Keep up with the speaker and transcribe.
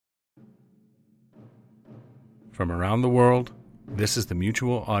From around the world, this is the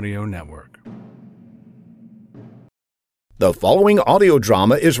Mutual Audio Network. The following audio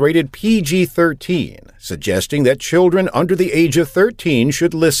drama is rated PG-13, suggesting that children under the age of 13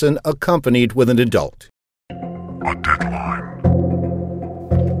 should listen accompanied with an adult. A deadline.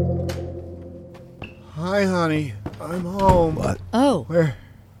 Hi, honey. I'm home. What? Oh,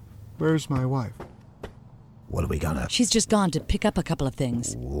 Where's my wife? What are we gonna... she's just gone to pick up a couple of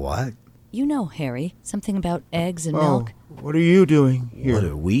things. What? You know, Harry, something about eggs and Oh, milk. what are you doing here? What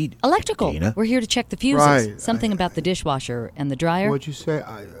are we... Electrical. Dina? We're here to check the fuses. Right. Something about the dishwasher and the dryer. What'd you say?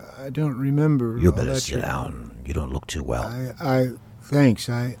 I don't remember. You better Electric. sit down. You don't look too well. Thanks.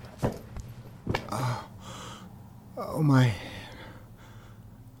 Oh, my...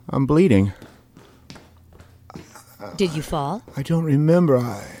 I'm bleeding. Did you fall? I don't remember.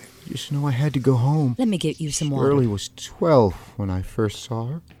 I just know I had to go home. Let me get you some water. Shirley was 12 when I first saw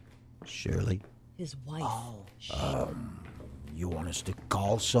her. Shirley? His wife. You want us to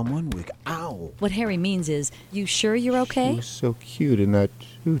call someone? Ow! What Harry means is, you sure you're She okay? was so cute in that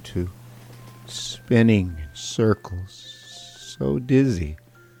tutu. Spinning in circles. So dizzy.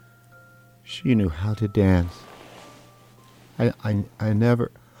 She knew how to dance. I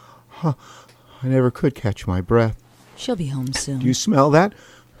never could catch my breath. She'll be home soon. Do you smell that?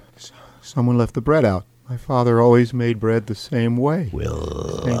 Someone left the bread out. My father always made bread the same way.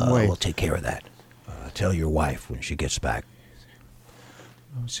 We'll take care of that. Tell your wife when she gets back.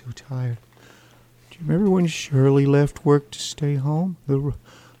 I'm so tired. Do you remember when Shirley left work to stay home? The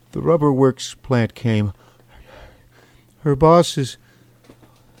rubber works plant came. Her bosses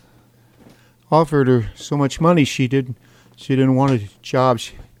offered her so much money she didn't want a job.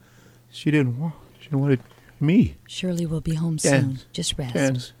 She wanted me. Shirley will be home soon. Just rest.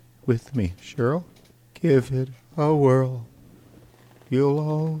 Dance with me, Cheryl. Give it a whirl.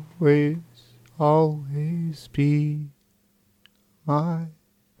 You'll always be my...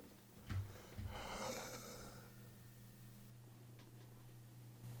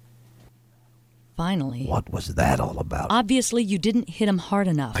 Finally. What was that all about? Obviously, you didn't hit him hard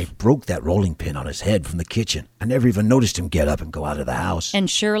enough. I broke that rolling pin on his head from the kitchen. I never even noticed him get up and go out of the house. And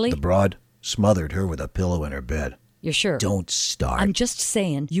Shirley? The broad smothered her with a pillow in her bed. You're sure? Don't start. I'm just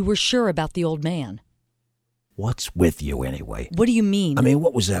saying, you were sure about the old man. What's with you anyway? What do you mean? I mean,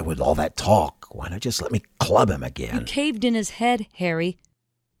 what was that with all that talk? Why not just let me club him You again? caved in his head, Harry.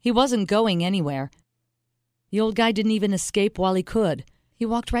 He wasn't going anywhere. The old guy didn't even escape while he could. He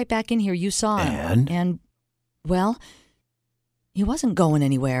walked right back in here. You saw him. And? Well, he wasn't going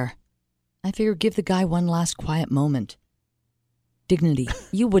anywhere. I figured give the guy one last quiet moment. Dignity.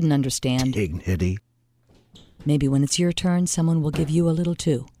 You wouldn't understand. Dignity? Maybe when it's your turn, someone will give you a little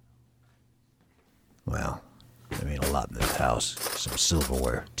too. Well, I mean a lot in this house. Some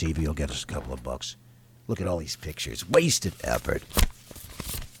silverware. TV will get us a couple of bucks. Look at all these pictures. Wasted effort.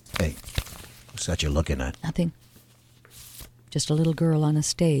 Hey, what's that you're looking at? Nothing. Just a little girl on a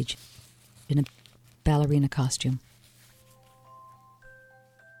stage in a ballerina costume.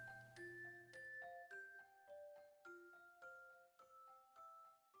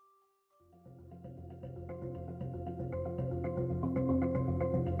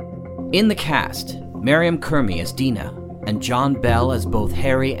 In the cast, Mariam Kermi as Dina, and John Bell as both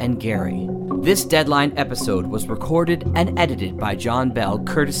Harry and Gary. This Deadline episode was recorded and edited by John Bell,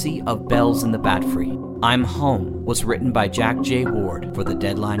 courtesy of Bells in the Bat Free. I'm Home was written by Jack J. Ward for the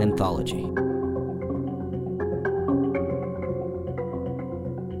Deadline Anthology.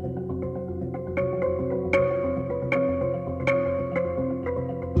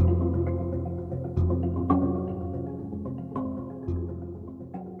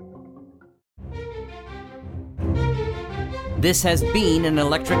 This has been an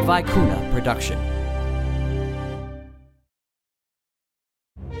Electric Vicuna production.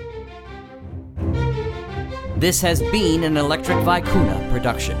 This has been an Electric Vicuna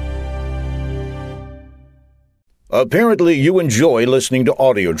production. Apparently you enjoy listening to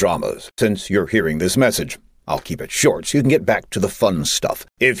audio dramas. Since you're hearing this message, I'll keep it short so you can get back to the fun stuff.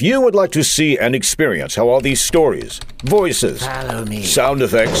 If you would like to see and experience how all these stories, voices, sound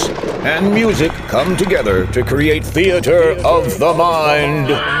effects, and music come together to create theater of the mind,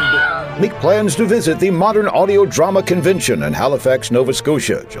 make plans to visit the Modern Audio Drama Convention in Halifax, Nova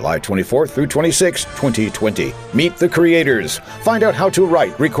Scotia, July 24th through 26, 2020. Meet the creators. Find out how to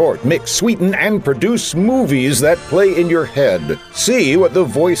write, record, mix, sweeten, and produce movies that play in your head. See what the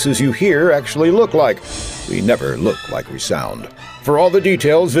voices you hear actually look like. We never look like we sound. For all the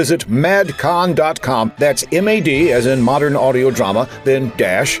details, visit madcon.com. That's M-A-D as in modern audio drama, then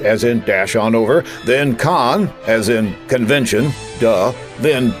dash as in dash on over, then con as in convention, duh,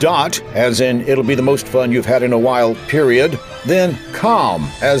 then dot as in it'll be the most fun you've had in a while, period, then com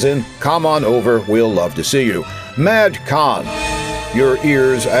as in come on over, we'll love to see you. MadCon. Your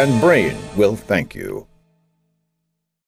ears and brain will thank you.